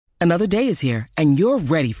Another day is here, and you're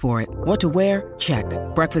ready for it. What to wear? Check.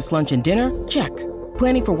 Breakfast, lunch, and dinner? Check.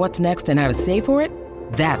 Planning for what's next and how to save for it?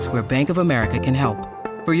 That's where Bank of America can help.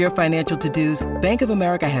 For your financial to-dos, Bank of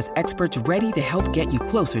America has experts ready to help get you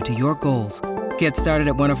closer to your goals. Get started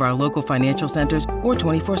at one of our local financial centers or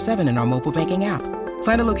 24/7 in our mobile banking app.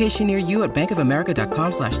 Find a location near you at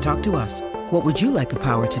bankofamerica.com/talktous. What would you like the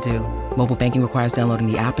power to do? Mobile banking requires downloading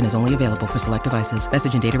the app and is only available for select devices.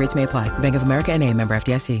 Message and data rates may apply. Bank of America N.A., member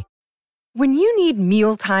FDIC. When you need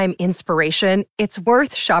mealtime inspiration, it's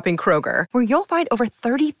worth shopping Kroger, where you'll find over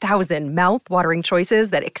 30,000 mouth-watering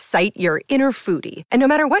choices that excite your inner foodie. And no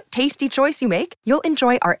matter what tasty choice you make, you'll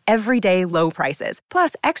enjoy our everyday low prices,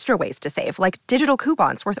 plus extra ways to save, like digital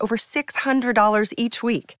coupons worth over $600 each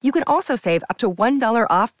week. You can also save up to $1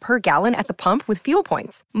 off per gallon at the pump with fuel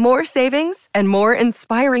points. More savings and more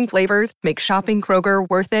inspiring flavors make shopping Kroger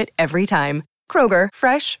worth it every time. Kroger,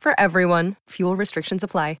 fresh for everyone. Fuel restrictions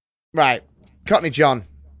apply. Right, Cockney John,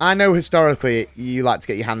 I know historically you like to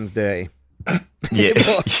get your hands dirty. Yeah.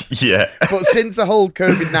 Yeah. But since the whole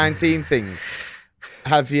COVID-19 thing,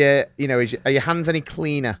 have you, are your hands any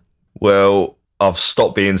cleaner? Well, I've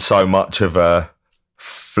stopped being so much of a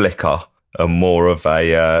flicker and more of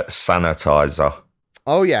a sanitizer.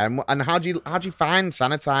 Oh yeah, and how do you find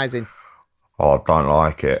sanitising? Oh, I don't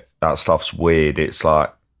like it. That stuff's weird. It's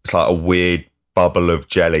like a weird bubble of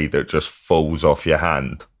jelly that just falls off your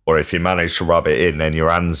hand. Or if you manage to rub it in, then your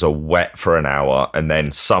hands are wet for an hour, and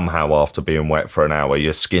then somehow after being wet for an hour,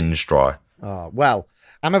 your skin's dry. Oh, well,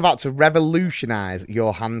 I'm about to revolutionise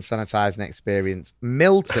your hand sanitising experience.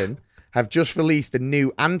 Milton have just released a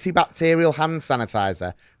new antibacterial hand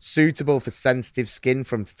sanitizer suitable for sensitive skin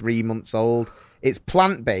from 3 months old. It's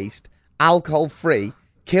plant-based, alcohol-free,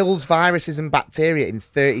 kills viruses and bacteria in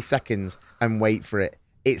 30 seconds, and wait for it.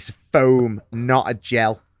 It's foam, not a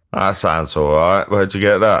gel. That sounds all right. Where'd you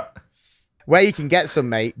get that? Where you can get some,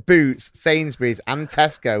 mate. Boots, Sainsbury's and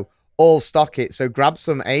Tesco all stock it, so grab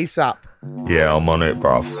some ASAP. Yeah, I'm on it,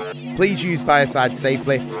 bruv. Please use Biocide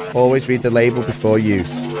safely. Always read the label before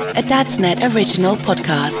use. A Dadsnet original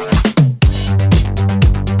podcast.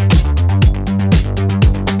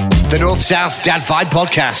 The North South Dad Vibe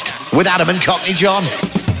podcast with Adam and Cockney John.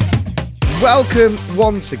 Welcome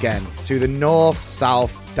once again to the North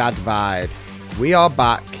South Dad Vibe. We are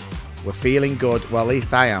back. We're feeling good. Well, at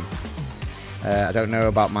least I am. I don't know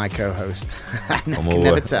about my co-host. I can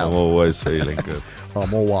never tell. I'm always feeling good.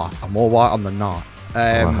 I'm all white on the knot.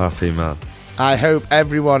 I'm a happy man. I hope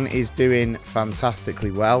everyone is doing fantastically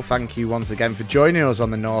well. Thank you once again for joining us on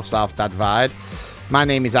the North South Dad Vibe. My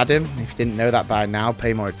name is Adam. If you didn't know that by now,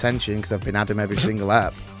 pay more attention because I've been Adam every single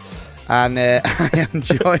app. And I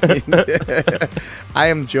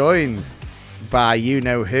am joined by you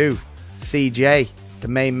know who. CJ, the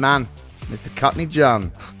main man, Mr. Cockney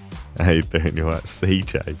John. How you doing? You're at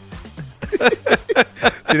CJ.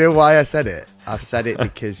 Do you know why I said it? I said it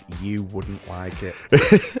because you wouldn't like it.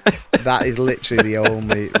 That is literally the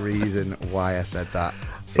only reason why I said that.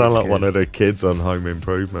 Sound like one of the kids on Home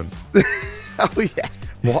Improvement. Oh, yeah.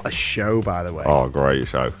 What a show, by the way. Oh, great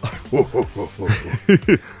show.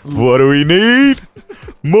 What do we need?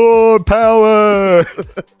 More power.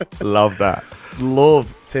 Love that.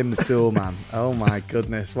 Love Tim the Tool Man. Oh my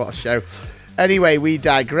goodness, what a show. Anyway, we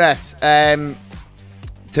digress.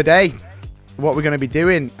 Today, what we're going to be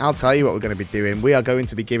doing, I'll tell you what we're going to be doing. We are going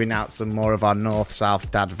to be giving out some more of our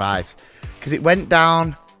North-South Dad advice because it went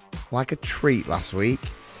down like a treat last week.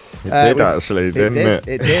 It did actually, didn't it?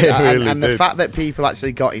 It did. It really and the did. fact that people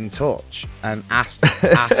actually got in touch and asked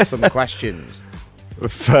some questions.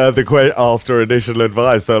 Further after initial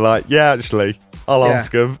advice, they're like, yeah, actually, I'll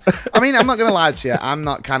ask them. I mean, I'm not going to lie to you. I'm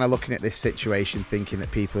not kind of looking at this situation thinking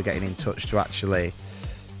that people are getting in touch to actually,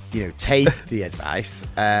 take the advice.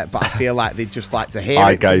 But I feel like they'd just like to hear it.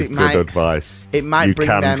 I gave good advice. It might you bring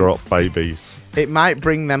can them, drop babies. It might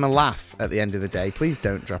bring them a laugh at the end of the day. Please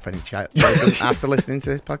don't drop any children after listening to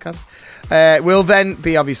this podcast. We'll then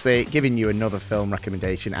be obviously giving you another film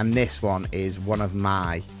recommendation. And this one is one of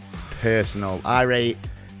my personal. I rate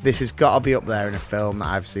this has got to be up there in a film that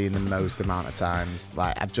I've seen the most amount of times.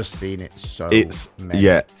 Like, I've just seen it many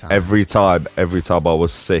times. Every time I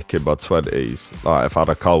was sick in my 20s, like if I had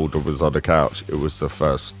a cold or was on the couch, it was the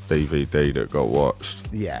first DVD that got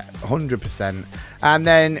watched. Yeah, 100%. And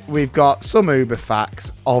then we've got some Uber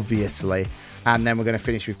facts, obviously. And then we're going to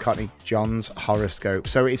finish with Cockney John's horoscope.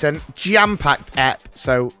 So it's a jam-packed ep,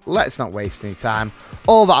 so let's not waste any time.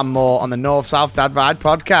 All that and more on the North South Dad Vibe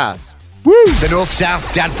podcast. Woo! The North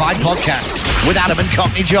South Dad Vibe podcast with Adam and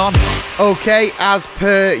Cockney John. Okay, as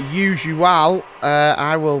per usual,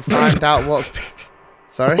 I will find out what's...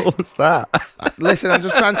 Sorry? What was that? Listen, I'm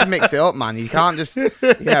just trying to mix it up, man. You can't just,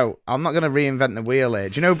 I'm not going to reinvent the wheel here.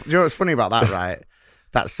 Do you know what's funny about that, right?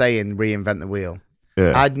 That saying, reinvent the wheel.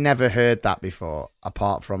 Yeah. I'd never heard that before,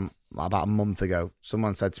 apart from about a month ago.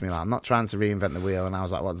 Someone said to me, like, I'm not trying to reinvent the wheel. And I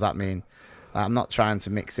was like, what does that mean? Like, I'm not trying to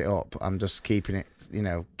mix it up. I'm just keeping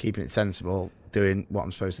it sensible, doing what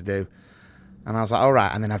I'm supposed to do. And I was like, all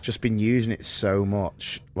right. And then I've just been using it so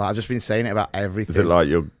much. Like, I've just been saying it about everything. Is it like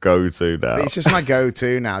your go-to now? It's just my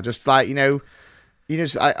go-to now. Just like, what are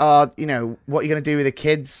you going to do with the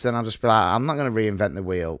kids? And I'll just be like, I'm not going to reinvent the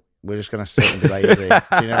wheel. We're just going to sit and be lazy. Do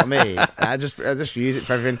you know what I mean? I just use it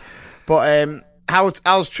for everything. But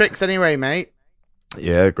how's Tricks anyway, mate?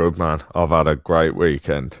 Yeah, good, man. I've had a great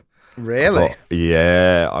weekend. Really?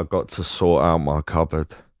 I got to sort out my cupboard.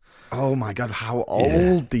 Oh my God, how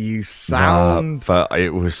old do you sound? Nah, but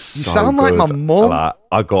it was You so sound like my good. mum. Like,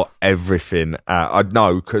 I got everything out. I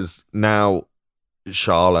know, because now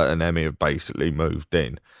Charlotte and Emmy have basically moved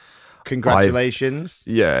in. Congratulations.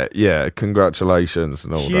 Yeah, congratulations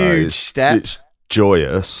and all that. Huge step. It's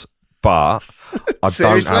joyous, but I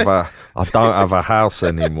don't have a house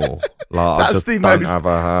anymore. Like, I just don't have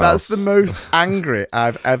a house. That's the most angry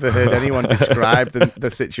I've ever heard anyone describe the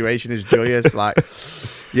situation as joyous. Like,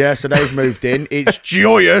 yeah, so they've moved in. It's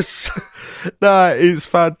joyous. No, it's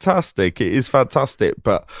fantastic. It is fantastic,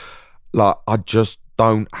 but like, I just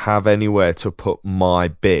don't have anywhere to put my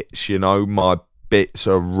bits. My bits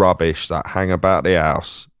are rubbish that hang about the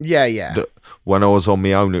house. Yeah. When I was on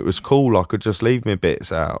my own, it was cool. I could just leave my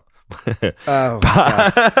bits out. But oh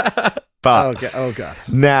God.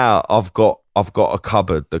 Now I've got a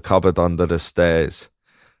cupboard, the cupboard under the stairs,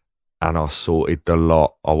 and I sorted the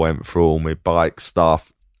lot. I went through all my bike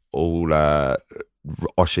stuff, all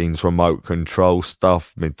Oshin's remote control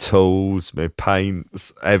stuff, my tools, my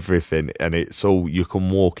paints, everything, and it's all, you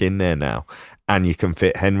can walk in there now, and you can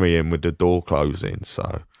fit Henry in with the door closing.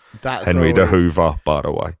 So That's Henry the Hoover, by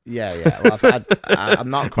the way. Yeah. Well, I'm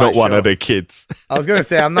not quite not one sure. of the kids. I was going to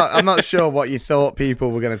say I'm not sure what you thought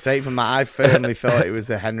people were going to take from that. I firmly thought it was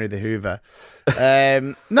the Henry the Hoover.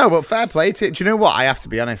 No, but fair play to it. Do you know what? I have to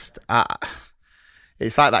be honest.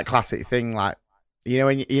 It's like that classic thing, like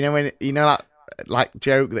when that like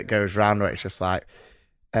joke that goes round where it's just like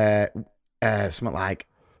something like,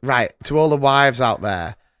 right, to all the wives out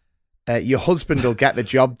there. Your husband will get the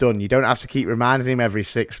job done. You don't have to keep reminding him every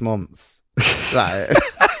 6 months. Right.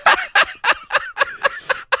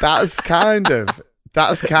 That's kind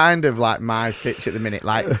of like my sitch at the minute.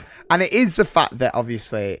 Like, and it is the fact that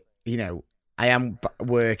obviously, I am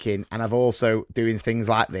working and I've also doing things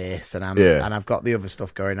like this, and I've got the other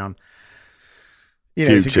stuff going on.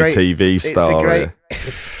 Future it's a great TV star.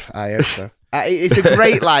 I hope so.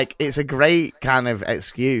 It's a great kind of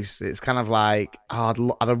excuse. It's kind of like, I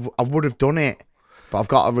would have done it, but I've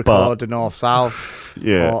got to record the North South.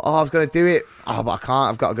 Yeah. Or, I was going to do it. Oh, but I can't.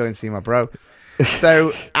 I've got to go and see my bro.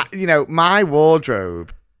 So, my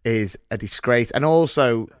wardrobe is a disgrace, and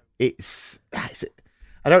also it's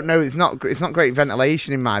I don't know. It's not great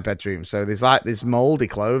ventilation in my bedroom. So there's moldy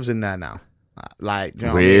clothes in there now. Like, do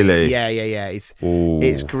you know really? what I mean? Yeah. It's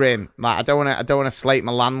grim. Like, I don't want to slate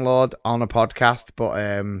my landlord on a podcast, but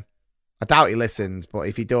I doubt he listens. But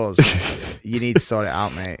if he does, you need to sort it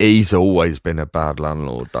out, mate. He's always been a bad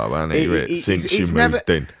landlord, though, hasn't he? Rich, since you moved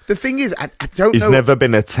in. The thing is, I don't know. He's never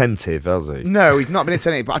been attentive, has he? No, he's not been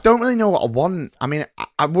attentive. But I don't really know what I want. I mean,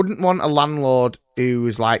 I wouldn't want a landlord who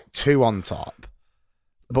was like too on top.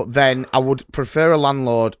 But then I would prefer a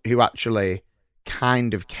landlord who actually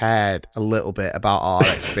kind of cared a little bit about our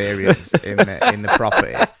experience in the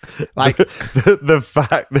property, like the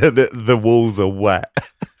fact that the walls are wet.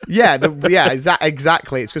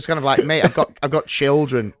 Exactly. It's just kind of like, mate, I've got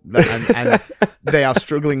children and they are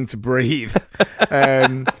struggling to breathe.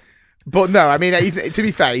 But no, I mean, to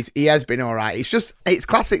be fair, he has been all right. It's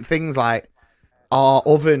classic things like our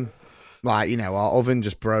oven. Like, our oven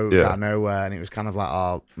just broke out of nowhere, and it was kind of like,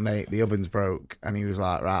 oh, mate, the oven's broke. And he was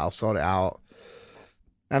like, right, I'll sort it out.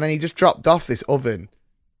 And then he just dropped off this oven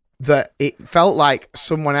that it felt like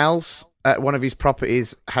someone else at one of his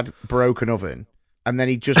properties had broken oven, and then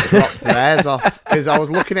he just dropped theirs off. Because I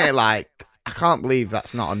was looking at it like, I can't believe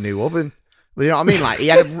that's not a new oven. You know what I mean? Like, he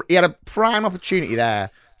had a prime opportunity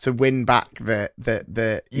there to win back to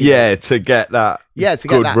get that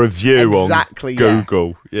good review on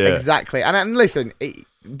Google. Yeah, exactly. And listen,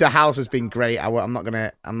 the house has been great. I'm not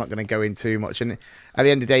gonna go in too much. And at the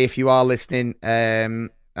end of the day, if you are listening,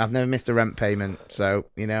 I've never missed a rent payment, so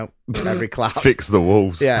every clap. Fix the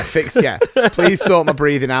walls. Yeah, Please sort my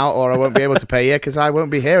breathing out, or I won't be able to pay you because I won't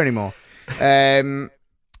be here anymore.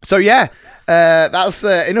 So yeah, that's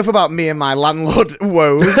enough about me and my landlord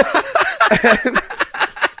woes.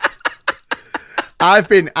 I've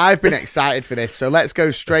been excited for this, so let's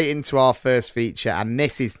go straight into our first feature, and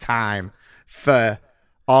this is time for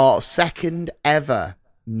our second ever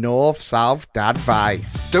North-South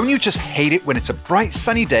Dadvice. Don't you just hate it when it's a bright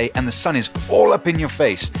sunny day and the sun is all up in your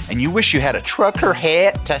face and you wish you had a trucker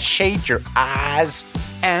hat to shade your eyes?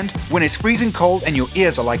 And when it's freezing cold and your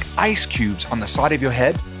ears are like ice cubes on the side of your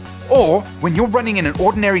head? Or when you're running in an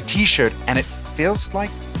ordinary t-shirt and it feels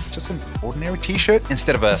like just an ordinary t-shirt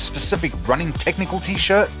instead of a specific running technical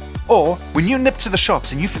t-shirt? Or when you nip to the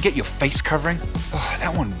shops and you forget your face covering? Oh,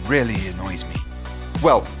 that one really annoys me.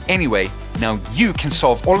 Well, anyway, now you can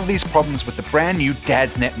solve all of these problems with the brand new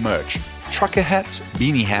Dad's Net merch. Trucker hats,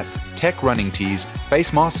 beanie hats, tech running tees,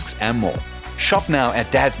 face masks, and more. Shop now at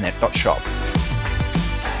dadsnet.shop.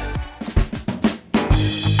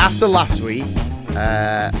 After last week,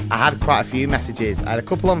 I had quite a few messages. I had a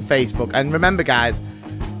couple on Facebook. And remember, guys,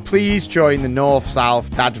 please join the North-South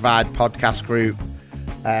Dadvice podcast group.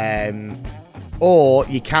 Or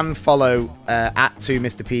you can follow at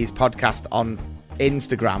 2Mr. P's podcast on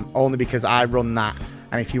Instagram, only because I run that.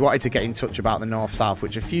 And if you wanted to get in touch about the North-South,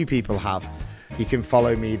 which a few people have, you can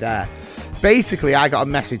follow me there. Basically, I got a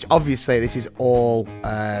message. Obviously, this is all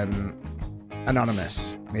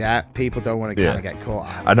anonymous. Yeah, people don't want to kind of get caught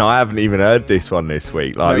out. And I haven't even heard this one this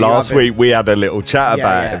week. Like No, last week, we had a little chat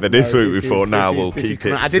about it, but this week we thought, we'll keep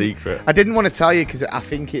it secret. I didn't want to tell you because I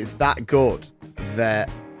think it's that good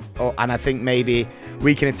that, and I think maybe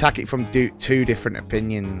we can attack it from two different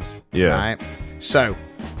opinions. Yeah. Right. So,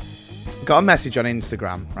 got a message on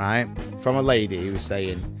Instagram, right, from a lady who was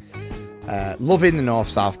saying, loving the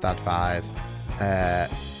North-South Dadvice.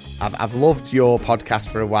 I've loved your podcast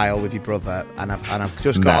for a while with your brother, and I've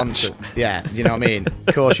just got on to, you know what I mean?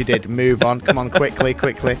 Of course you did. Move on. Come on, quickly.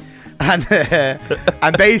 And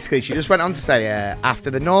basically, she just went on to say, after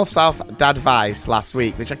the North-South Dadvice last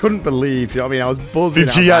week, which I couldn't believe, you know what I mean? I was buzzing.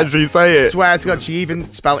 Did she actually say it? Swear to God, she even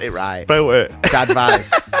spelt it right. Spelt it.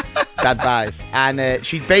 Dadvice. And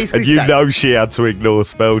she basically said... And you know she had to ignore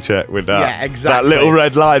spell check with that. Yeah, exactly. That little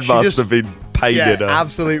red line must have been painted her.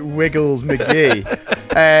 Absolute Wiggles McGee.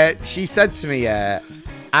 She said to me,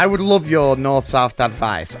 I would love your North-South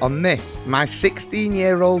Dadvice on this. My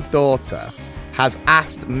 16-year-old daughter has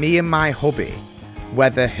asked me and my hubby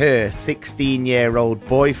whether her 16-year-old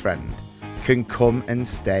boyfriend can come and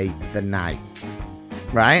stay the night.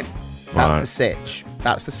 Right? That's the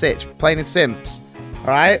sitch. Plain and simps. All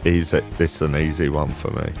right? This is an easy one for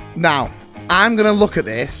me. Now, I'm going to look at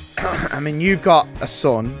this. I mean, you've got a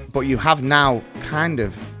son, but you have now kind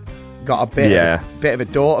of got a bit of a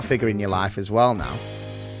daughter figure in your life as well now.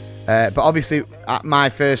 But obviously, my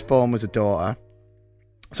firstborn was a daughter.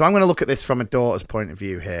 So I'm going to look at this from a daughter's point of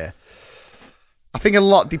view here. I think a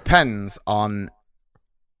lot depends on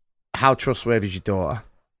how trustworthy is your daughter.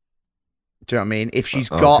 Do you know what I mean? If she's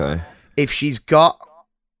got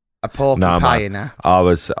a porcupine in her. I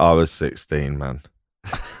was 16, man.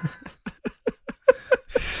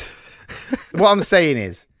 What I'm saying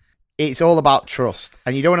is, it's all about trust,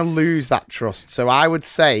 and you don't want to lose that trust. So I would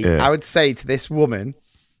say to this woman,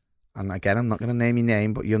 and again, I'm not going to name your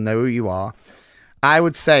name, but you'll know who you are. I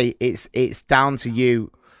would say it's down to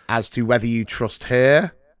you as to whether you trust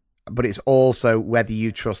her, but it's also whether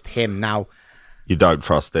you trust him. Now, you don't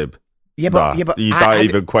trust him. But you don't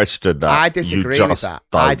even question that. I disagree with that.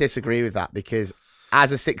 I disagree with that because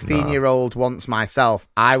as a 16-year-old once myself,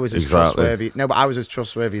 I was as trustworthy. No, but I was as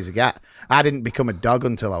trustworthy as I get. I didn't become a dog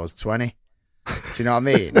until I was 20. Do you know what I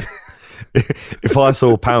mean? If I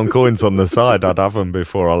saw pound coins on the side, I'd have them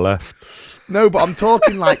before I left. No, but I'm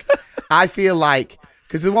talking like, I feel like,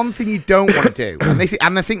 because the one thing you don't want to do,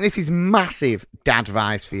 and I think this is massive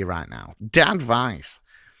dadvice for you right now. Dadvice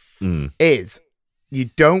is you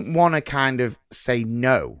don't want to kind of say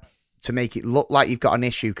no to make it look like you've got an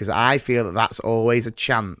issue, because I feel that that's always a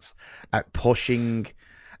chance at pushing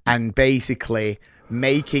and basically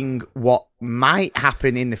making what might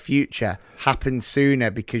happen in the future happen sooner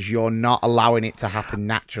because you're not allowing it to happen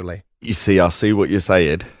naturally. You see, I see what you're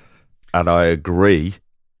saying, and I agree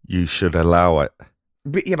you should allow it.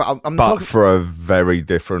 But I'm but talking for a very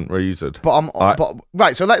different reason.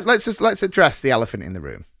 Right, so let's address the elephant in the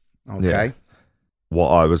room. Okay. Yeah. What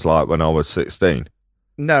I was like when I was 16.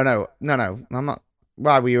 No. I'm not.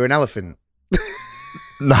 Why were you an elephant?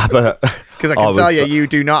 Nah, but because I can tell you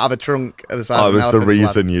do not have a trunk at the size of an elephant. I was the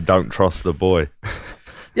reason you don't trust the boy.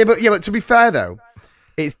 Yeah, but to be fair though,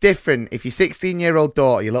 it's different if your 16-year-old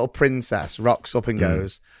daughter, your little princess, rocks up and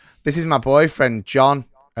goes, "This is my boyfriend, John,"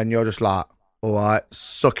 and you're just like, or like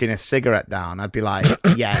sucking a cigarette down, I'd be like,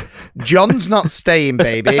 yeah, John's not staying,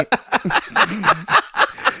 baby.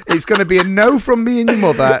 It's going to be a no from me and your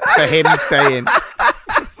mother for him staying.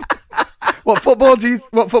 What football team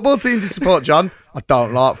do you support, John? I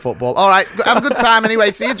don't like football. All right, have a good time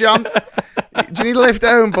anyway. See you, John. Do you need a lift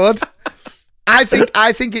home, bud? I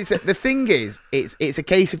think it's the thing is it's a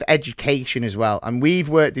case of education as well. And we've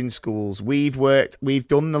worked in schools. We've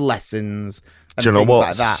done the lessons. And do you know what?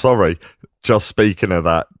 Like that. Sorry, just speaking of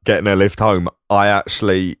that, getting a lift home. I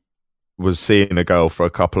actually was seeing a girl for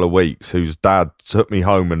a couple of weeks whose dad took me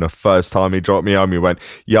home, and the first time he dropped me home, he went,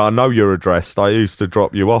 "Yeah, I know you're addressed. I used to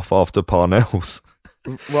drop you off after Parnell's."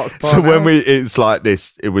 What's Parnell's? So when it's like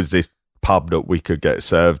this, it was this pub that we could get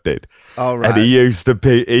served in. Oh, right. And he used to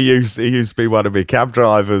be one of my cab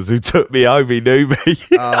drivers who took me home. He knew me.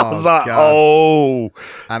 I was like, God. oh,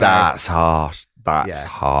 I know. that's harsh. That's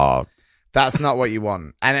hard. That's not what you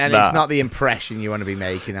want. And it's not the impression you want to be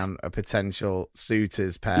making on a potential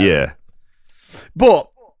suitor's pair. Yeah. But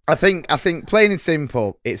I think plain and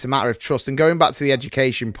simple, it's a matter of trust. And going back to the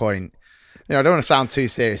education point, you know, I don't want to sound too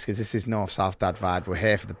serious because this is North-South Dad Vibe. We're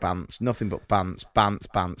here for the bants. Nothing but bants. But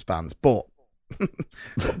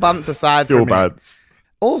bants aside from bants.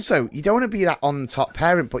 Also, you don't want to be that on-top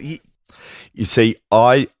parent, but you see,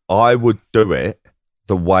 I would do it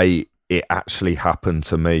the way it actually happened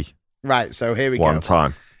to me. Right, so here we go. One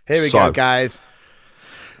time. Here we go, guys.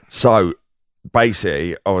 So,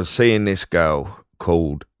 basically, I was seeing this girl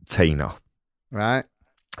called Tina. Right.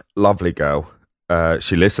 Lovely girl.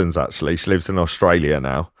 She listens, actually. She lives in Australia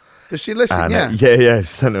now. Does she listen? And, yeah. She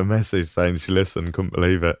sent a message saying she listened. Couldn't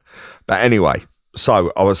believe it. But anyway,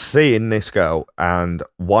 so I was seeing this girl, and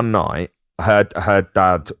one night, her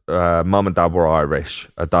dad, mum and dad were Irish.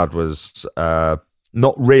 Her dad was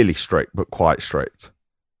not really strict, but quite strict.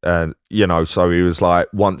 And, you know, so he was like,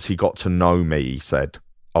 once he got to know me, he said,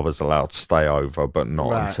 I was allowed to stay over, but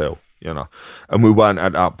not until, you know. And we weren't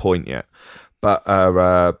at that point yet. But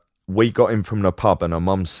we got in from the pub, and her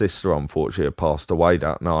mum's sister, unfortunately, had passed away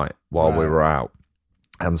that night while we were out.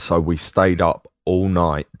 And so we stayed up all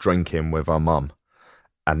night drinking with her mum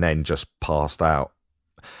and then just passed out.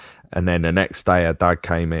 And then the next day, her dad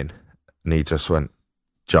came in and he just went,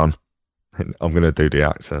 John, I'm going to do the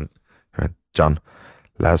accent. He went, John,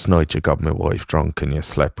 last night you got my wife drunk and you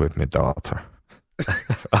slept with my daughter.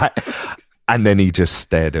 Right? And then he just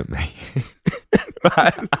stared at me.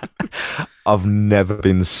 Right? I've never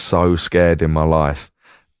been so scared in my life.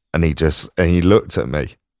 And he looked at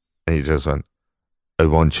me and he just went, I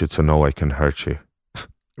want you to know I can hurt you.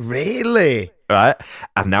 Really? Right?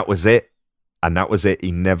 And that was it.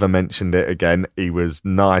 He never mentioned it again. He was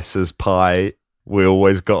nice as pie. We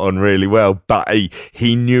always got on really well, but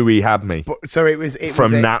he knew he had me. But, so it was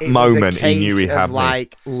from that moment. He knew he had me.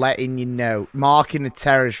 Like letting you know, marking the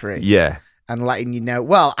territory. Yeah, and letting you know.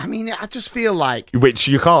 Well, I mean, I just feel like which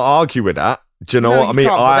you can't argue with that. Do you know what I mean?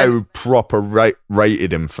 I proper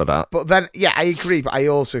rated him for that. But then, yeah, I agree. But I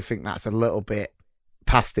also think that's a little bit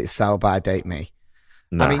past its sell-by date. Me.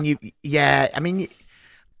 Nah. I mean,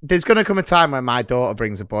 there's going to come a time when my daughter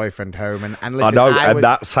brings a boyfriend home, and listen, I know, and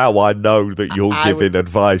that's how I know that you're giving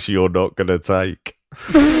advice you're not going to take.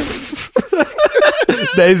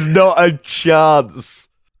 There's not a chance.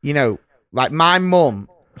 You know, like my mum,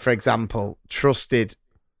 for example, trusted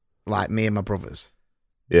like me and my brothers.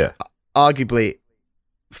 Yeah. Arguably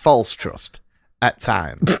false trust at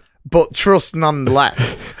times, but trust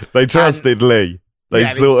nonetheless. They trusted Lee. They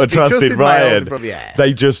sort of trusted Ryan.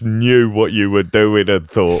 They just knew what you were doing and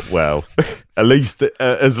thought, well, at least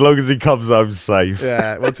as long as he comes home safe.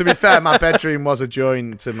 Yeah, well, to be fair, my bedroom was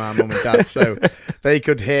adjoined to my mum and dad, so they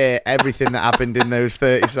could hear everything that happened in those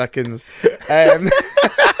 30 seconds.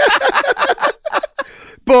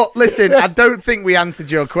 But listen, I don't think we answered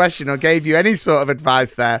your question or gave you any sort of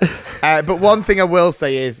advice there. But one thing I will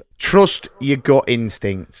say is trust your gut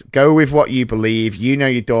instincts. Go with what you believe. You know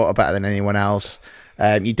your daughter better than anyone else.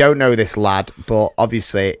 You don't know this lad, but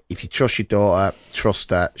obviously, if you trust your daughter,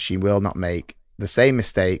 trust her. She will not make the same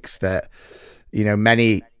mistakes that, you know,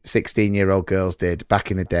 many 16-year-old girls did back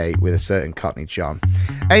in the day with a certain Cockney John.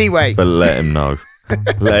 Anyway. But let him know.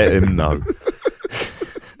 Let him know.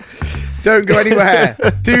 Don't go anywhere.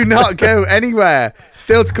 Do not go anywhere.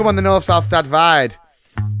 Still to come on the North-South Dad Vibe.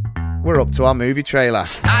 We're up to our movie trailer.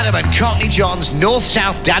 Adam and Cockney John's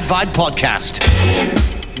North-South Dad Vibe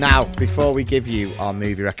podcast. Now, before we give you our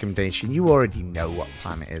movie recommendation, you already know what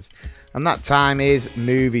time it is. And that time is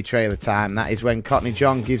movie trailer time. That is when Cockney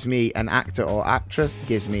John gives me an actor or actress,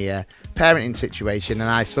 gives me a parenting situation, and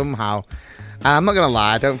I somehow I'm not going to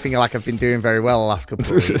lie, I don't think I've been doing very well the last couple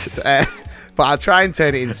of weeks. But I'll try and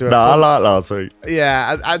turn it into a I like last week.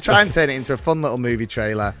 Yeah, I'll try and turn it into a fun little movie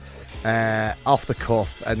trailer off the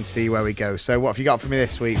cuff and see where we go. So what have you got for me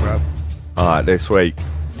this week, bro? All right, this week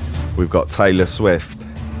we've got Taylor Swift,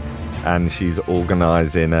 and she's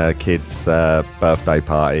organising a kid's birthday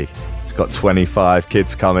party. She's got 25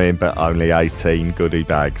 kids coming, but only 18 goodie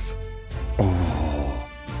bags.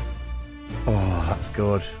 Oh, that's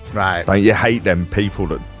good. Right. Don't you hate them people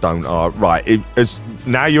that don't are right?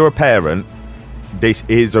 Now you're a parent, this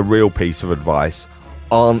is a real piece of advice.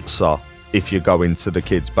 Answer if you're going to the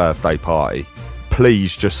kid's birthday party.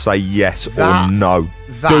 Please just say yes or no.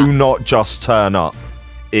 Do not just turn up.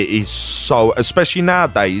 It is so, especially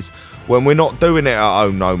nowadays when we're not doing it at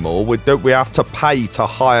home no more. We have to pay to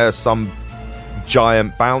hire some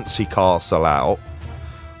giant bouncy castle out.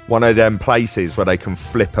 One of them places where they can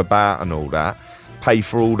flip about and all that. Pay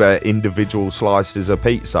for all the individual slices of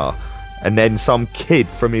pizza. And then some kid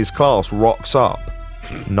from his class rocks up.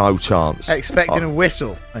 No chance. Expecting a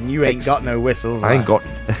whistle, and you ain't got no whistles. I ain't got...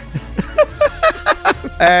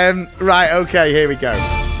 Right, okay, here we go.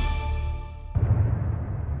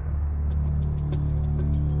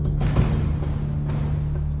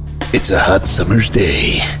 It's a hot summer's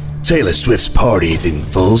day. Taylor Swift's party is in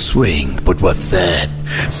full swing, but what's that?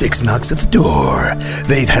 6 knocks at the door.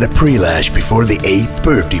 They've had a pre-lash before the 8th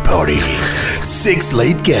birthday party. 6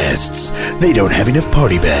 late guests. They don't have enough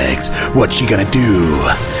party bags. What's she gonna do?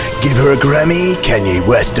 Give her a Grammy? Kanye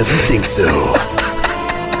West doesn't think so.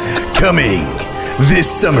 Coming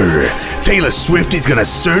this summer, Taylor Swift is gonna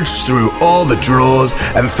search through all the drawers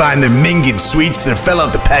and find the minging sweets that fell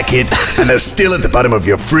out the packet and are still at the bottom of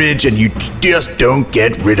your fridge and you just don't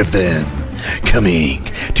get rid of them. Coming,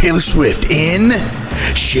 Taylor Swift in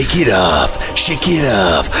Shake It Off,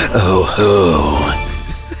 oh ho.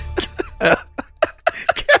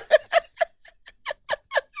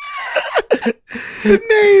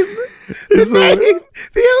 The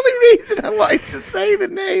only reason I wanted to say the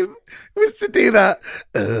name was to do that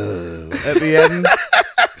at the end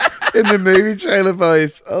in the movie trailer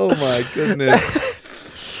voice. Oh my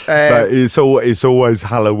goodness! But it's always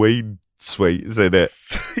Halloween sweets, isn't it?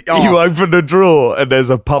 You open the drawer and there's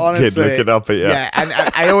a pumpkin looking up at you. Yeah, and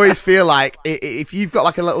I always feel like if you've got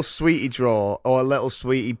like a little sweetie drawer or a little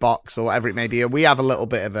sweetie box or whatever it may be, we have a little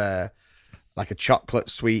bit of a chocolate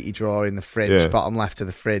sweetie drawer in the fridge, bottom left of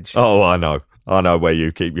the fridge. Oh, I know where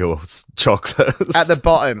you keep your chocolates. At the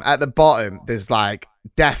bottom, there's like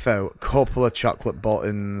defo, couple of chocolate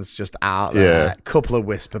buttons just out there, couple of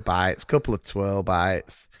Whisper Bites, couple of Twirl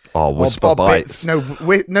Bites. Oh, Whisper Bites.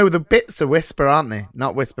 Bits. No, the bits are Whisper, aren't they?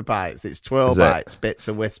 Not Whisper Bites. It's Twirl Bites, bits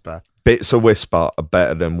are Whisper. Bits of Whisper are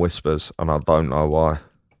better than Whispers, and I don't know why.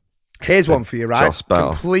 Here's one for you, right? Just better.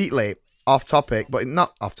 Completely off topic, but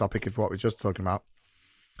not off topic of what we were just talking about.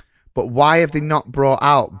 But why have they not brought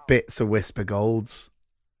out bits of Whisper Golds?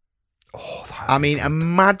 Oh, I mean,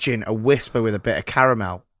 imagine a Whisper with a bit of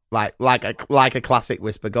caramel, like a classic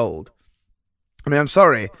Whisper Gold. I mean, I'm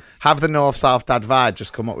sorry, have the North-South Dad Vibe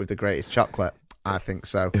just come up with the greatest chocolate? I think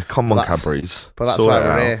so. Come on, Cadbury's. But that's why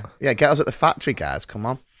we're here. Yeah, get us at the factory, guys. Come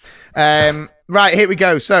on. Right, here we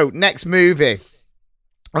go. So, next movie.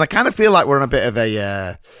 And I kind of feel like we're on a bit of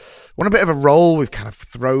a roll with kind of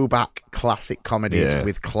throwback classic comedies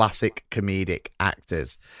with classic comedic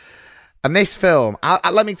actors. And this film,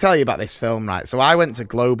 let me tell you about this film, right? So I went to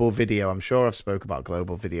Global Video. I'm sure I've spoke about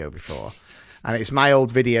Global Video before. And it's my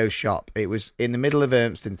old video shop. It was in the middle of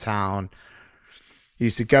Urmston Town.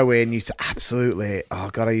 Used to go in, absolutely,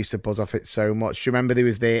 oh God, I used to buzz off it so much. Do you remember there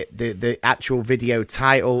was the actual video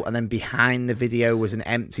title, and then behind the video was an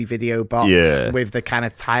empty video box with the kind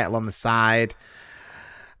of title on the side?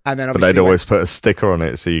 And then but they'd always put a sticker on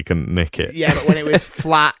it so you couldn't nick it. Yeah, but when it was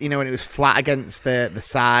flat, when it was flat against the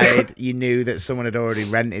side, you knew that someone had already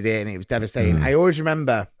rented it, and it was devastating. I always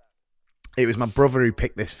remember it was my brother who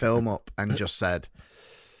picked this film up and just said,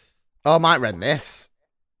 "Oh, I might rent this."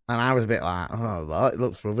 And I was a bit like, "Oh, it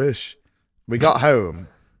looks rubbish." We got home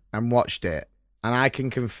and watched it, and I can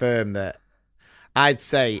confirm that I'd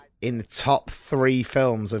say in the top 3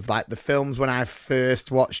 films of like the films when I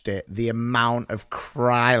first watched it, the amount of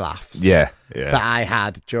cry laughs that I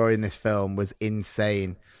had during this film was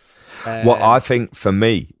insane. Well, I think for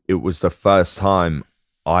me, it was the first time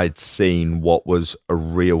I'd seen what was a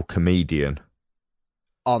real comedian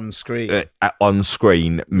on screen.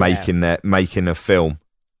 Making a film.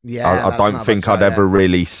 Yeah, I don't think I'd ever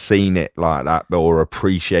really seen it like that or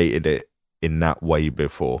appreciated it in that way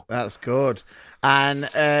before. That's good. And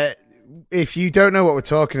if you don't know what we're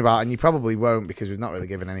talking about, and you probably won't because we've not really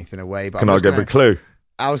given anything away, but Can I give a clue?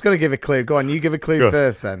 I was going to give a clue. Go on, you give a clue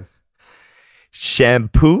first then.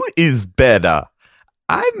 Shampoo is better.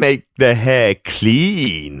 I make the hair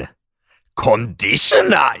clean.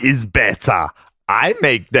 Conditioner is better. I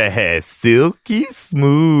make the hair silky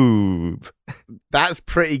smooth. That's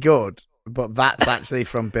pretty good, but that's actually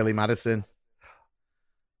from Billy Madison.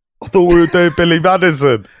 I thought we were doing Billy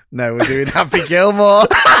Madison. No, we're doing Happy Gilmore.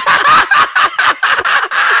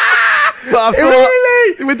 But I thought,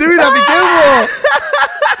 really? We're doing Happy Gilmore.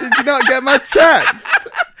 Did you not get my text?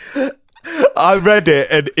 I read it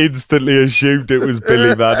and instantly assumed it was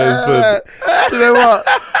Billy Madison. You know what?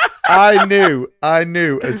 I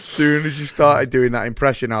knew as soon as you started doing that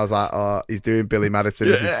impression, I was like, oh, he's doing Billy Madison.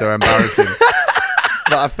 This is so embarrassing.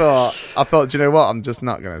 But I thought, do you know what? I'm just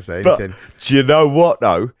not going to say anything. Do you know what,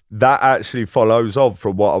 though? That actually follows on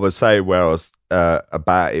from what I was saying, where I was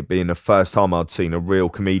about it being the first time I'd seen a real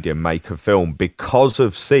comedian make a film. Because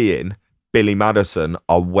of seeing Billy Madison,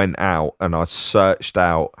 I went out and I searched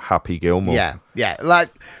out Happy Gilmore. Yeah. Like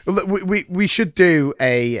we should do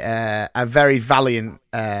a very valiant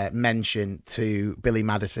mention to Billy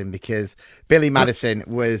Madison, because Billy Madison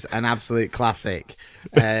was an absolute classic.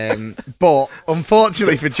 But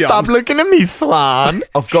unfortunately for John, stop looking at me, Swan.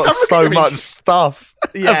 I've got so much stuff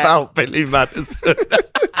about Billy Madison.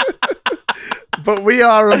 But we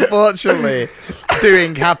are unfortunately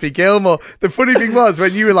doing Happy Gilmore. The funny thing was,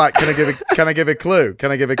 when you were like, can I give a clue? Can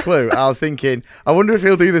I give a clue? I was thinking, I wonder if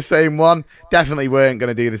he'll do the same one. Definitely weren't going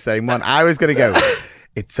to do the same one. I was going to go,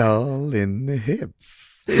 it's all in the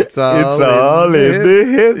hips. It's all in the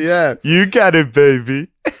hips. Yeah. You got it, baby.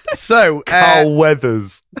 So, Carl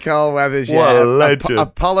Weathers. What a legend.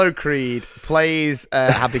 Apollo Creed plays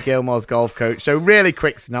Happy Gilmore's golf coach. So really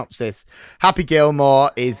quick synopsis. Happy Gilmore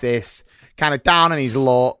is this kind of down on his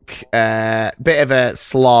luck, bit of a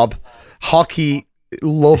slob, hockey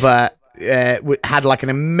lover, had like an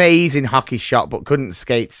amazing hockey shot but couldn't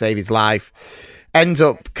skate to save his life. Ends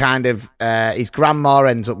up kind of, his grandma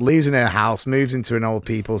ends up losing her house, moves into an old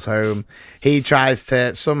people's home. He tries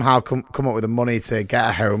to somehow come up with the money to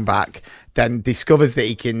get her home back, then discovers that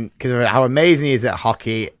he can, because of how amazing he is at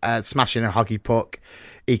hockey, smashing a hockey puck,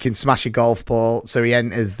 he can smash a golf ball. So he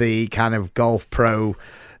enters the kind of golf pro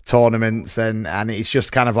tournaments, and it's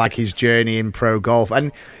just kind of like his journey in pro golf.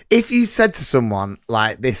 And if you said to someone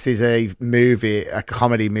like, this is a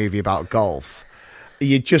comedy movie about golf,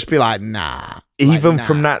 you'd just be like, nah. Even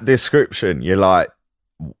from that description, you're like,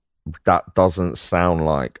 that doesn't sound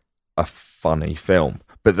like a funny film.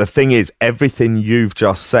 But the thing is, everything you've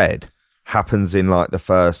just said happens in like the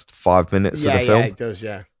first 5 minutes of the film. Yeah, it does,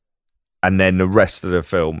 yeah. And then the rest of the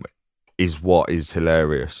film is what is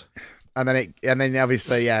hilarious. And then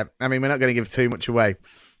obviously, yeah. I mean, we're not going to give too much away.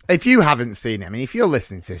 If you haven't seen it, I mean, if you're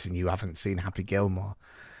listening to this and you haven't seen Happy Gilmore,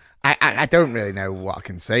 I don't really know what I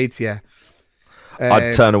can say to you.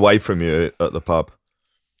 I'd turn away from you at the pub.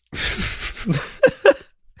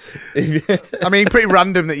 I mean, pretty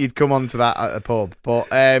random that you'd come onto that at a pub, but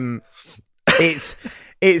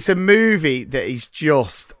it's a movie that is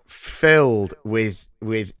just filled with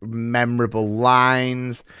memorable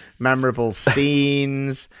lines, memorable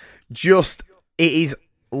scenes. It is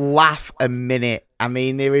laugh a minute. I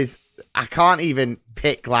mean, I can't even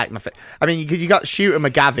pick like I mean, you got Shooter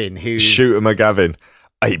McGavin,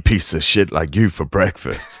 I eat piece of shit like you for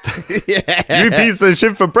breakfast. Yeah. You piece of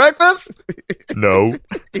shit for breakfast? No.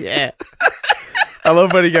 Yeah. I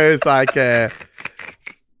love when he goes like, I'm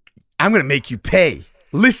going to make you pay.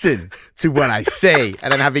 Listen to what I say.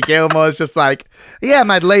 And then Happy Gilmore's just like, yeah, I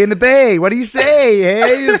might lay in the bay. What do you say?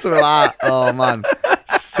 Hey? So like, oh man.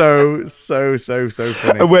 So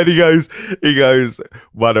funny. And when he goes,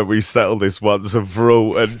 why don't we settle this once and for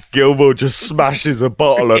all? And Gilmore just smashes a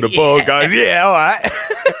bottle on the ball, goes, yeah, all right.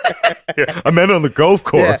 Yeah, I meant on the golf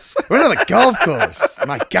course. Yeah, we're on the golf course.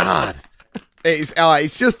 My God.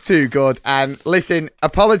 It's just too good. And listen,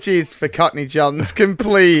 apologies for Cockney John's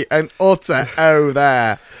complete and utter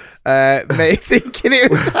there. Me thinking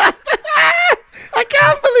it was that. I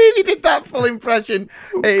can't believe he did that full impression.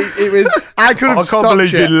 It was. I could have stopped you. I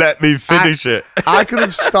can't believe you let me finish it. I could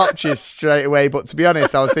have stopped you straight away, but to be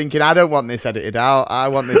honest, I was thinking, I don't want this edited out. I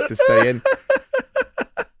want this to stay in.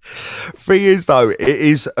 Thing is, though, it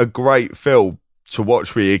is a great film to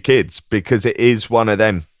watch with your kids, because it is one of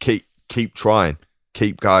them. Keep trying,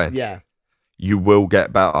 keep going. Yeah, you will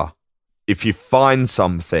get better. If you find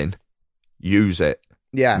something, use it.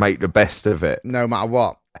 Yeah, make the best of it, no matter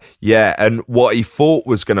what. Yeah, and what he thought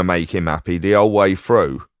was going to make him happy the whole way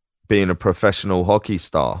through, being a professional hockey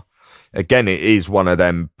star. Again, it is one of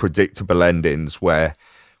them predictable endings where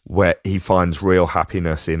where he finds real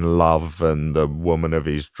happiness in love and the woman of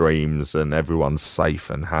his dreams and everyone's safe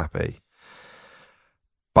and happy.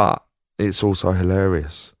 But it's also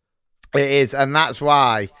hilarious. It is, and that's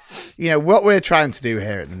why, what we're trying to do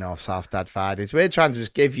here at the North-South Dad Fight is we're trying to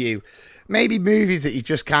just give you maybe movies that you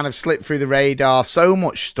just kind of slip through the radar. So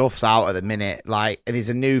much stuff's out at the minute. Like, there's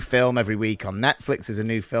a new film every week on Netflix. There's a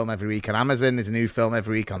new film every week on Amazon. There's a new film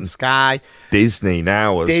every week on Sky. Disney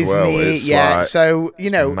now as well. It's yeah. like, so,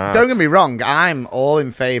 mad. don't get me wrong. I'm all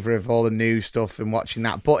in favour of all the new stuff and watching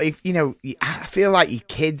that. But, if I feel like your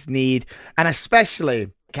kids need, and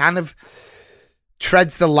especially kind of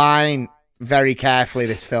treads the line very carefully,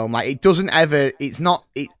 this film. Like, it doesn't ever,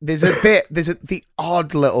 there's the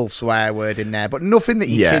odd little swear word in there, but nothing that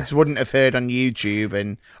your kids wouldn't have heard on YouTube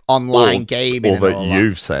and online gaming. Or that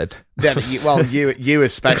you've said. You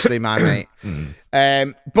especially, my mate.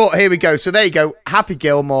 But here we go. So there you go. Happy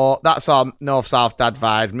Gilmore. That's our North-South Dad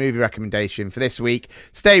Vibe movie recommendation for this week.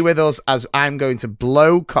 Stay with us as I'm going to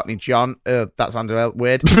blow Cockney John. That sounded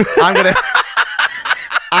weird.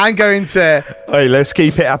 I'm going to. Hey, let's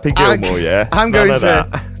keep it Happy Gilmore, yeah? I'm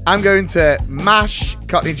going to mash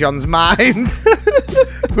Cockney John's mind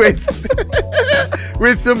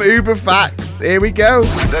with some Uber facts. Here we go.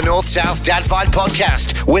 The North-South Dad Fight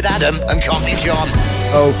Podcast with Adam and Cockney John.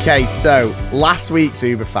 Okay, so last week's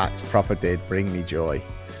Uber facts proper did bring me joy.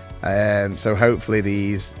 So hopefully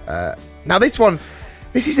these. Now this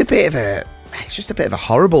is a bit of a. It's just a bit of a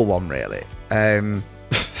horrible one, really.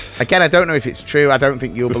 Again, I don't know if it's true. I don't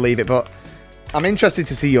think you'll believe it, but I'm interested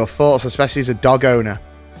to see your thoughts, especially as a dog owner.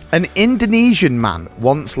 An Indonesian man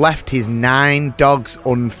once left his 9 dogs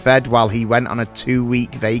unfed while he went on a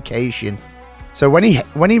 2-week vacation. So when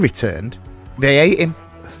he returned, they ate him.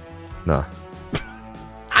 No.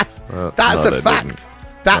 That's a fact.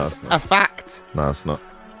 That's a fact. No, it's not.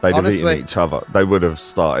 They'd have eaten each other. They would have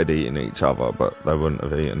started eating each other, but they wouldn't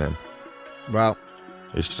have eaten him. Well,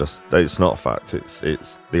 it's not a fact.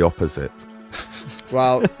 It's the opposite.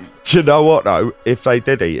 Well, do you know what though? If they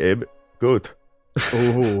did eat him, good.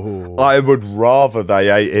 Ooh. I would rather they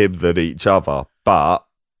ate him than each other. But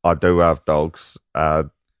I do have dogs.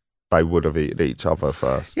 They would have eaten each other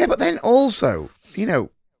first. Yeah, but then also,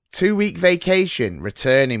 2-week vacation,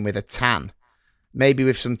 returning with a tan, maybe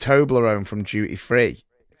with some Toblerone from duty free.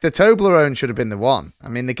 The Toblerone should have been the one. I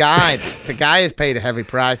mean, the guy has paid a heavy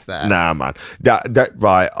price there. Nah, man.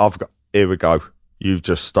 Right, here we go. You've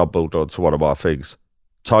just stumbled onto one of my things.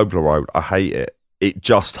 Toblerone, I hate it. It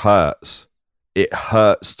just hurts. It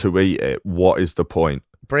hurts to eat it. What is the point?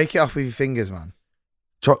 Break it off with your fingers, man.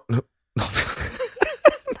 I'm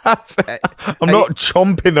not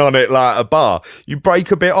chomping on it like a bar. You break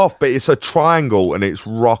a bit off, but it's a triangle and it's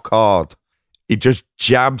rock hard. It just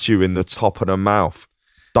jabs you in the top of the mouth.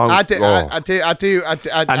 I do.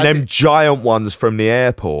 And them giant ones from the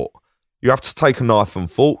airport, you have to take a knife and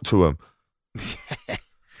fork to them.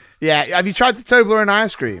 Yeah. Have you tried the Toblerone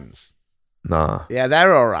ice creams? Nah. Yeah,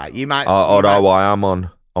 they're all right. You might. I'm on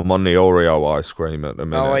the Oreo ice cream at the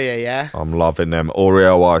minute. Oh yeah. I'm loving them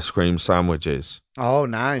Oreo ice cream sandwiches. Oh,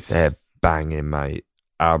 nice. They're banging, mate.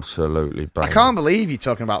 Absolutely banging. I can't believe you're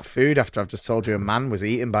talking about food after I've just told you a man was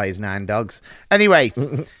eaten by his 9 dogs. Anyway.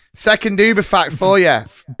 Second Uber fact for you.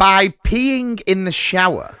 By peeing in the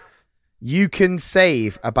shower, you can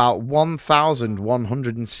save about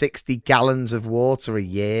 1,160 gallons of water a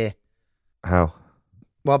year. How?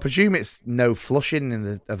 Well, I presume it's no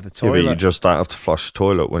flushing of the toilet. Yeah, but you just don't have to flush the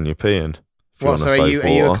toilet when you're peeing. What, so are you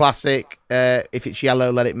a classic, if it's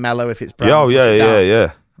yellow, let it mellow, if it's brown,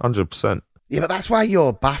 yeah. 100%. Yeah, but that's why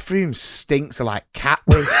your bathroom stinks of like cat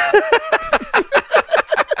wee.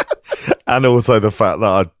 And also the fact that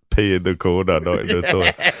I'd pee in the corner, not in the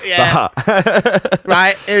toilet. Yeah.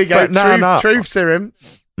 Right, here we go. Truth serum.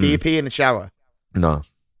 Do you pee in the shower? No.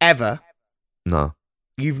 Ever? No.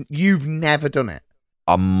 You've never done it?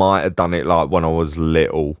 I might have done it like when I was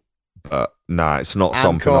little, but it's not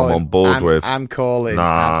something I'm on board with. I'm calling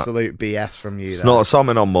absolute BS from you. It's not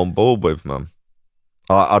something I'm on board with, man.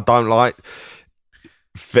 I don't like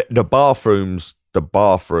the bathroom's the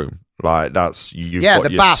bathroom. Like that's got the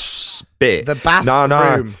your bath spit. The bathroom.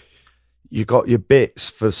 No. You got your bits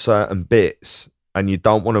for certain bits, and you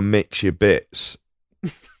don't want to mix your bits.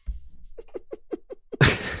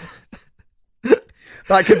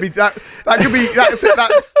 That's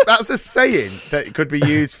a saying that could be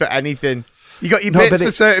used for anything. You got your bits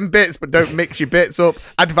for certain bits, but don't mix your bits up.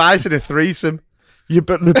 Advice in a threesome. Yeah,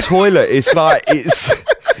 but the toilet, it's like it's.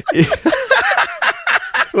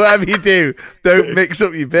 Whatever you do, don't mix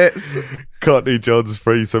up your bits. Cockney John's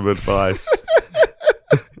threesome advice.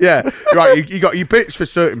 Yeah, right. You got your bits for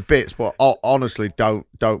certain bits, but honestly,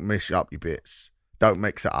 don't mix up your bits. Don't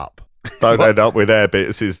mix it up. Don't end up with their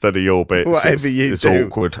bits instead of your bits. Whatever you it's do.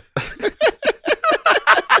 awkward.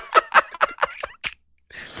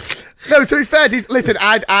 No, so it's fair. Listen,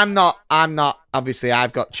 I'm not. Obviously,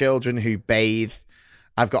 I've got children who bathe.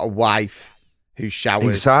 I've got a wife who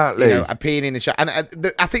showers. Exactly. You know, I'm peeing in the shower, and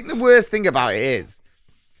I think the worst thing about it is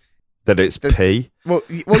that it's pee. Well,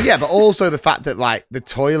 yeah, but also the fact that like the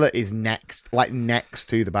toilet is next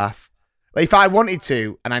to the bath. Like, if I wanted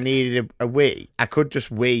to and I needed a wee, I could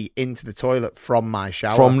just wee into the toilet from my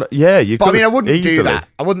shower. You. But I mean, I wouldn't easily do that.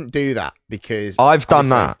 I wouldn't do that because I've done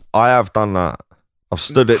that. I have done that. I've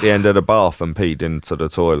stood at the end of the bath and peed into the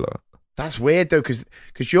toilet. That's weird though, because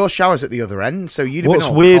your shower's at the other end, so you'd have What's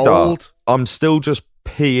been all weirder? cold. I'm still just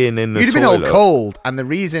peeing in the You'd have toilet. been all cold, and the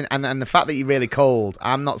reason and the fact that you're really cold,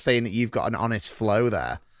 I'm not saying that you've got an honest flow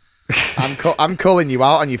there. I'm calling you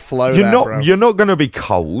out on your flow. You're not going to be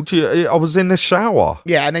cold. I was in the shower.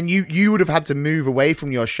 Yeah, and then you would have had to move away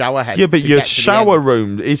from your shower head. Yeah, but to your get to the shower end.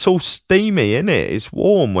 room, it's all steamy, isn't it? It's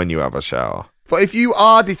warm when you have a shower. But if you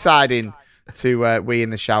are deciding to wee in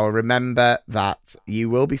the shower, remember that you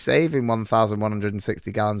will be saving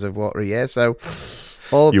 1,160 gallons of water a year. So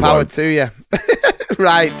all power to you.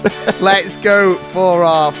 Right, let's go for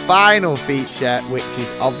our final feature, which is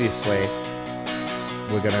obviously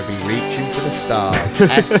we're going to be reaching for the stars.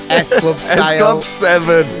 S Club style. S Club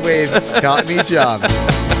 7 with Cockney John.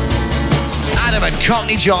 Adam and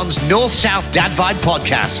Cockney John's North South Dad Vibe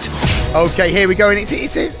podcast. Okay, here we go, and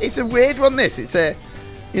it's a weird one. This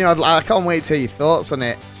I can't wait to hear your thoughts on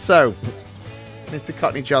it. So, Mr.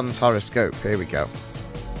 Cockney John's horoscope. Here we go.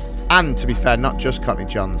 And to be fair, not just Cockney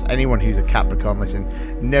John's. Anyone who's a Capricorn, listen.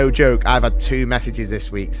 No joke. I've had 2 messages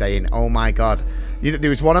this week saying, "Oh my god." There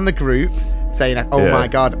was one on the group saying, "Oh my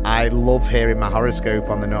god, I love hearing my horoscope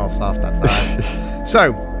on the North South Dad Vibe."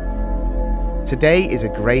 So, today is a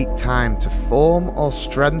great time to form or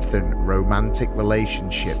strengthen romantic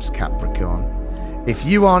relationships, Capricorn. If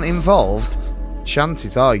you aren't involved,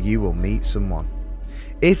 chances are you will meet someone.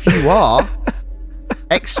 If you are,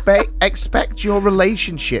 expect your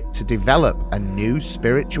relationship to develop a new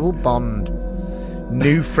spiritual bond.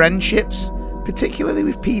 New friendships, particularly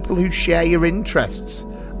with people who share your interests,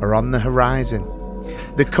 are on the horizon.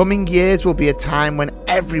 The coming years will be a time when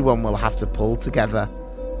everyone will have to pull together.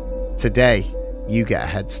 Today, you get a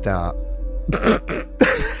head start.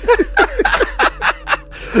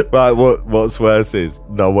 Right, what's worse is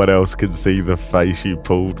no one else can see the face you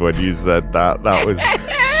pulled when you said that. That was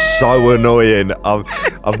so annoying.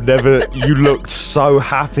 I've never. You looked so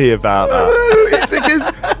happy about that. It's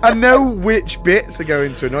because I know which bits are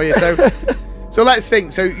going to annoy you. So let's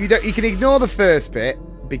think. So you can ignore the first bit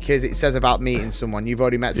because it says about meeting someone. You've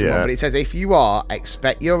already met someone, but it says if you are,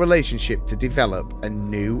 expect your relationship to develop a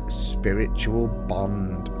new spiritual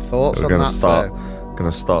bond. Thoughts on that, sir?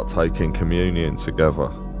 Gonna start taking communion together.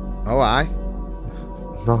 Oh, I?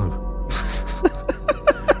 No.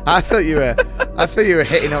 I thought you were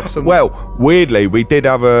hitting up some. Well, weirdly, we did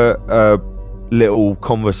have a little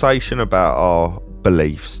conversation about our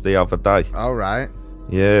beliefs the other day. All right.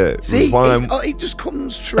 Yeah. See, it just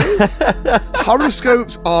comes true.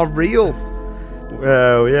 Horoscopes are real.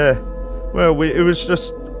 Well, yeah. Well, it was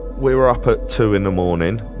just we were up at 2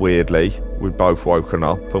 a.m. Weirdly, we'd both woken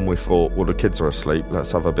up and we thought, well, the kids are asleep.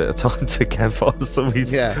 Let's have a bit of time together. So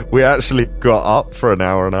we actually got up for an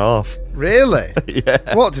hour and a half. Really? Yeah.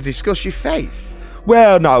 What, to discuss your faith?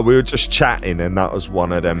 Well, no, we were just chatting, and that was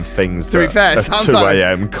one of them things. To be fair, a 2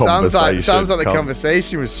 a.m. conversation. Sounds like the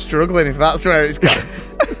conversation was struggling. If that's where it's gone.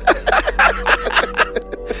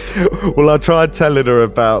 Well, I tried telling her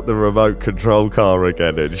about the remote control car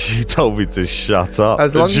again, and she told me to shut up.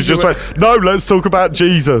 She just went, "No, let's talk about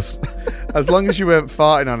Jesus." As long as you weren't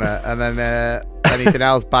farting on her, and then anything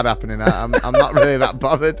else bad happening, I'm not really that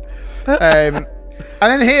bothered. And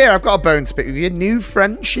then here, I've got a bone to pick with you. New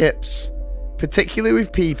friendships, particularly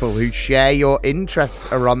with people who share your interests,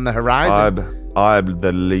 are on the horizon. I'm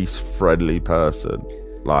the least friendly person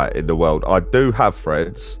in the world. I do have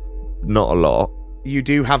friends, not a lot. You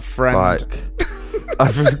do have friends.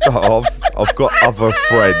 I've got other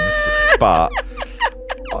friends, but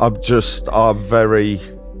I'm very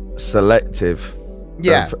selective.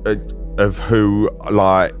 Yeah. Of who,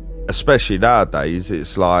 especially nowadays,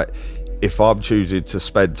 it's like if I'm choosing to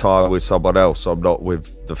spend time with someone else, I'm not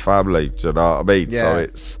with the family. Do you know what I mean? Yeah.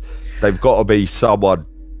 So they've got to be someone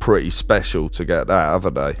pretty special to get that,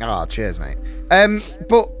 haven't they? Oh, cheers, mate.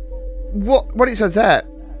 But what it says there,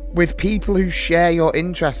 with people who share your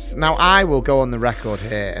interests. Now, I will go on the record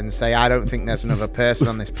here and say I don't think there's another person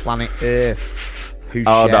on this planet Earth who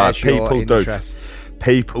shares your interests.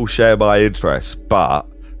 People share my interests, but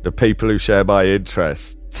the people who share my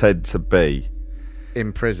interests tend to be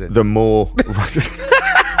in prison. The more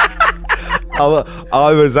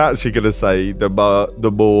I was actually going to say the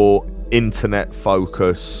more internet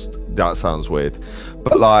focused. That sounds weird,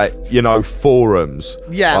 but like, you know, forums.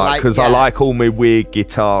 Yeah, because I like all my weird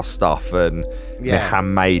guitar stuff and my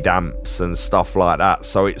handmade amps and stuff like that.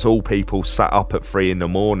 So it's all people sat up at 3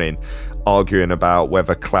 a.m. arguing about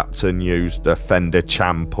whether Clapton used a Fender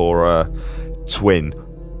Champ or a Twin.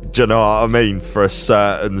 Do you know what I mean? For a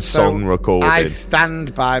certain song recording. I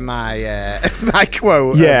stand by my my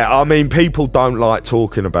quote. Yeah, I mean, people don't like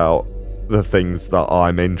talking about the things that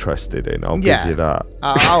I'm interested in. I'll give you that.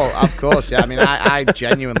 Oh, of course, yeah. I mean, I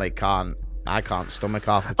genuinely can't. I can't stomach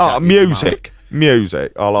half the chat. Music.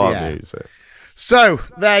 I like music. So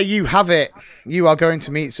there you have it. You are going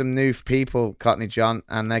to meet some new people, Cockney John,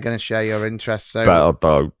 and they're going to share your interests. So better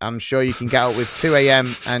don't. I'm sure you can get up with 2 a.m.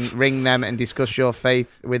 and ring them and discuss your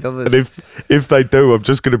faith with others. And if they do, I'm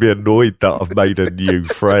just going to be annoyed that I've made a new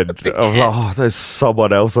friend. I'm like, oh, there's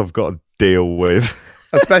someone else I've got to deal with.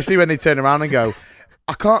 Especially when they turn around and go,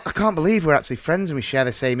 I can't believe we're actually friends and we share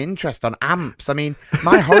the same interest on amps. I mean,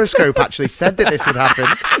 my horoscope actually said that this would happen.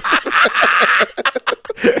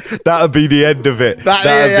 That'd be the end of it.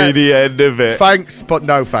 That'd be the end of it. Thanks, but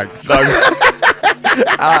no thanks.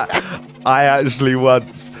 I actually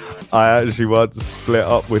once split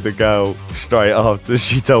up with a girl straight after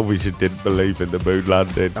she told me she didn't believe in the moon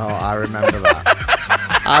landing. Oh, I remember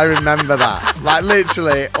that. Like,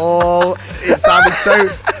 literally, it sounded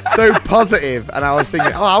so positive, and I was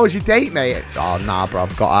thinking, oh, how was your date, mate? Oh, nah, bro,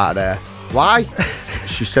 I've got out of there. Why?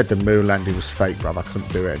 She said the moon landing was fake, bro. I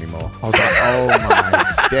couldn't do it anymore. I was like, oh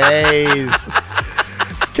my days.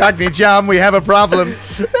 Cockney Jam, we have a problem.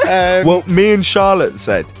 Well, me and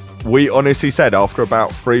Charlotte we honestly said after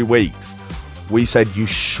about 3 weeks, we said you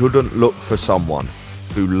shouldn't look for someone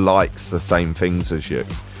who likes the same things as you.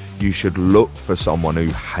 You should look for someone who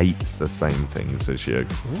hates the same things as you.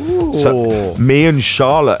 Ooh. So me and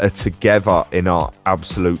Charlotte are together in our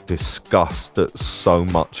absolute disgust at so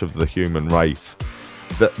much of the human race.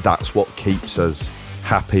 That's what keeps us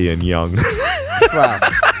happy and young. Well,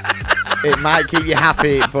 it might keep you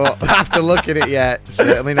happy, but after looking at you,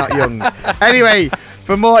 certainly not young. Anyway,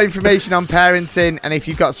 for more information on parenting, and if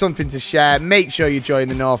you've got something to share, make sure you join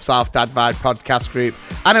the North South Dad Vibe podcast group.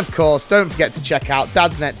 And of course, don't forget to check out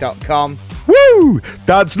dadsnet.com. Woo!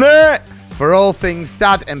 Dadsnet! For all things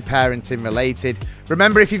dad and parenting related.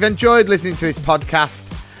 Remember, if you've enjoyed listening to this podcast,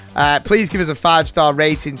 please give us a 5-star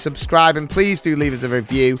rating, subscribe, and please do leave us a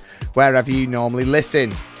review wherever you normally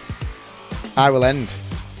listen. I will end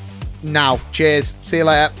now. Cheers. See you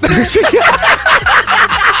later.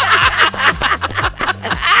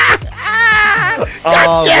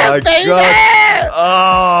 Oh my God.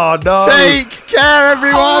 Oh no. Take care,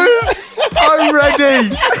 everyone. I'm ready.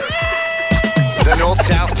 The North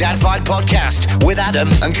South Dad Vibe podcast with Adam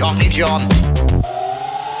and Cockney John.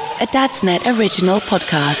 A Dadsnet original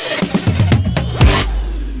podcast.